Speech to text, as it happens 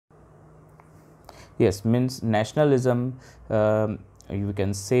Yes, means nationalism. You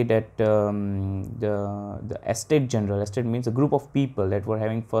can say that the estate general, estate means a group of people that were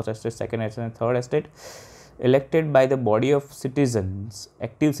having first estate, second estate, and third estate, elected by the body of citizens,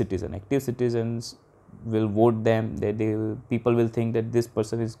 active citizens will vote them. They people will think that this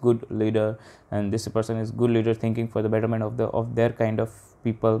person is good leader, and this person is good leader thinking for the betterment of their kind of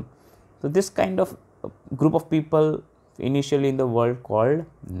people. So this kind of group of people initially in the world called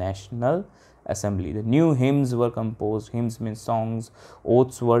National Assembly. The new hymns were composed. Hymns means songs.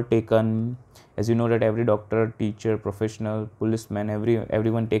 Oaths were taken. As you know that every doctor, teacher, professional, policeman,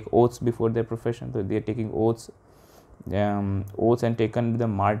 everyone take oaths before their profession. So they are taking oaths, oaths and taken the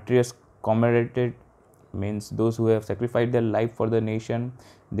martyrs commemorated, means those who have sacrificed their life for the nation.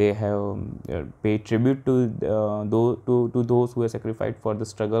 They have paid tribute to those who have sacrificed for the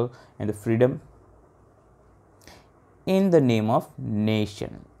struggle and the freedom. In the name of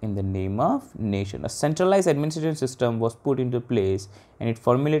nation, a centralized administration system was put into place, and it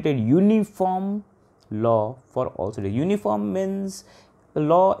formulated uniform law for all cities. Uniform means the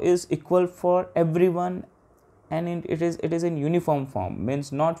law is equal for everyone, and it is in uniform form,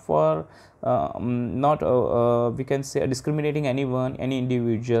 means not for we can say discriminating anyone, any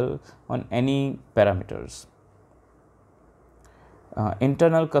individual on any parameters.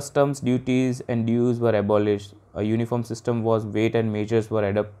 Internal customs duties and dues were abolished. A uniform system was weight and measures were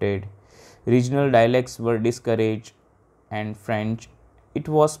adopted. Regional dialects were discouraged, and French, it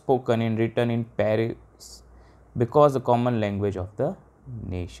was spoken and written in Paris because the common language of the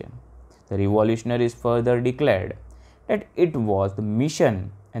nation. The revolutionaries further declared that it was the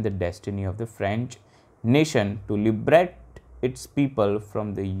mission and the destiny of the French nation to liberate its people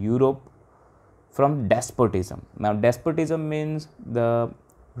from the Europe from despotism. Now despotism means the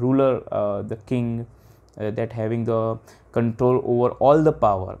ruler, the king, that having the control over all the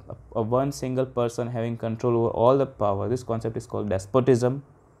power, one single person having control over all the power. This concept is called despotism.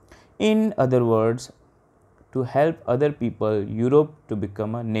 In other words, to help other people, Europe to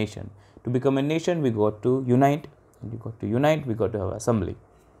become a nation. To become a nation, we got to unite. We got to have assembly.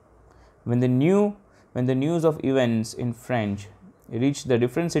 When the news of events in French reached the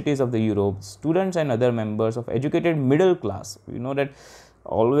different cities of the Europe, students and other members of educated middle class, you know that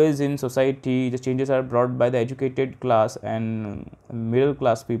always in society the changes are brought by the educated class, and middle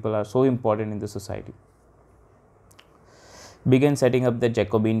class people are so important in the society, began setting up the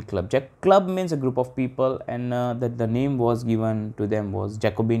Jacobin Club. Club means a group of people, and the name was given to them was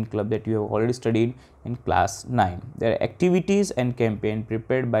Jacobin Club, that you have already studied in class 9. Their activities and campaign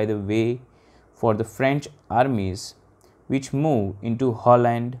prepared by the way for the French armies which moved into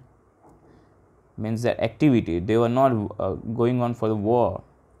Holland, means their activity. They were not going on for the war.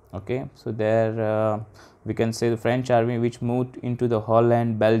 Okay, so there we can say the French army which moved into the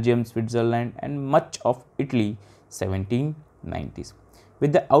Holland, Belgium, Switzerland, and much of Italy, 1790s.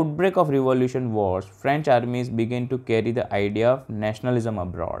 With the outbreak of revolution wars, French armies began to carry the idea of nationalism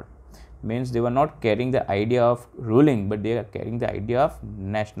abroad. Means they were not carrying the idea of ruling, but they are carrying the idea of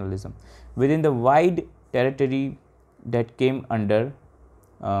nationalism within the wide territory that came under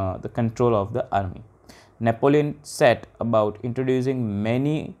the control of the army. Napoleon set about introducing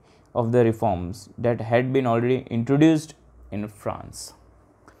many of the reforms that had been already introduced in France.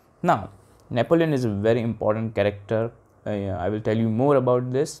 Now, Napoleon is a very important character. I will tell you more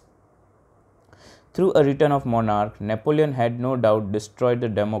about this. Through a return of monarch, Napoleon had no doubt destroyed the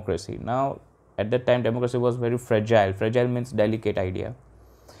democracy. Now, at that time, democracy was very fragile. Fragile means delicate idea.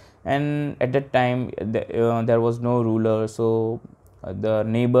 And at that time, there was no ruler. So, the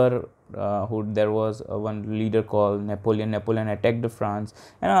neighbor, there was one leader called Napoleon. Napoleon attacked France,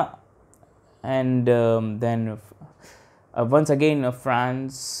 and then once again,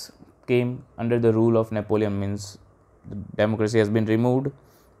 France came under the rule of Napoleon. Means the democracy has been removed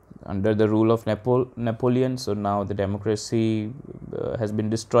under the rule of Napoleon. So now the democracy has been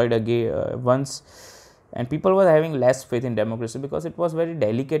destroyed again once, and people were having less faith in democracy because it was very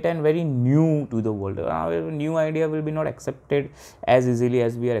delicate and very new to the world. A new idea will be not accepted as easily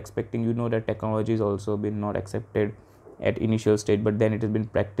as we are expecting. You know that technology has also been not accepted at initial stage, but then it has been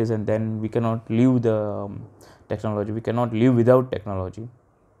practiced, and then we cannot leave the technology. We cannot live without technology.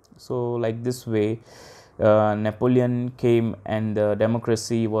 So like this way, Napoleon came, and the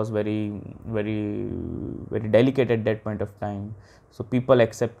democracy was very delicate at that point of time. So people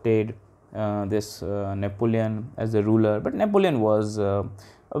accepted this Napoleon as the ruler, but Napoleon was a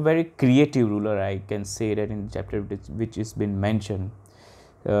very creative ruler. I can say that in the chapter which is been mentioned.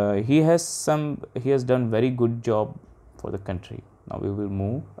 He has done very good job for the country. Now we will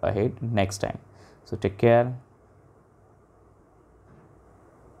move ahead next time. So take care.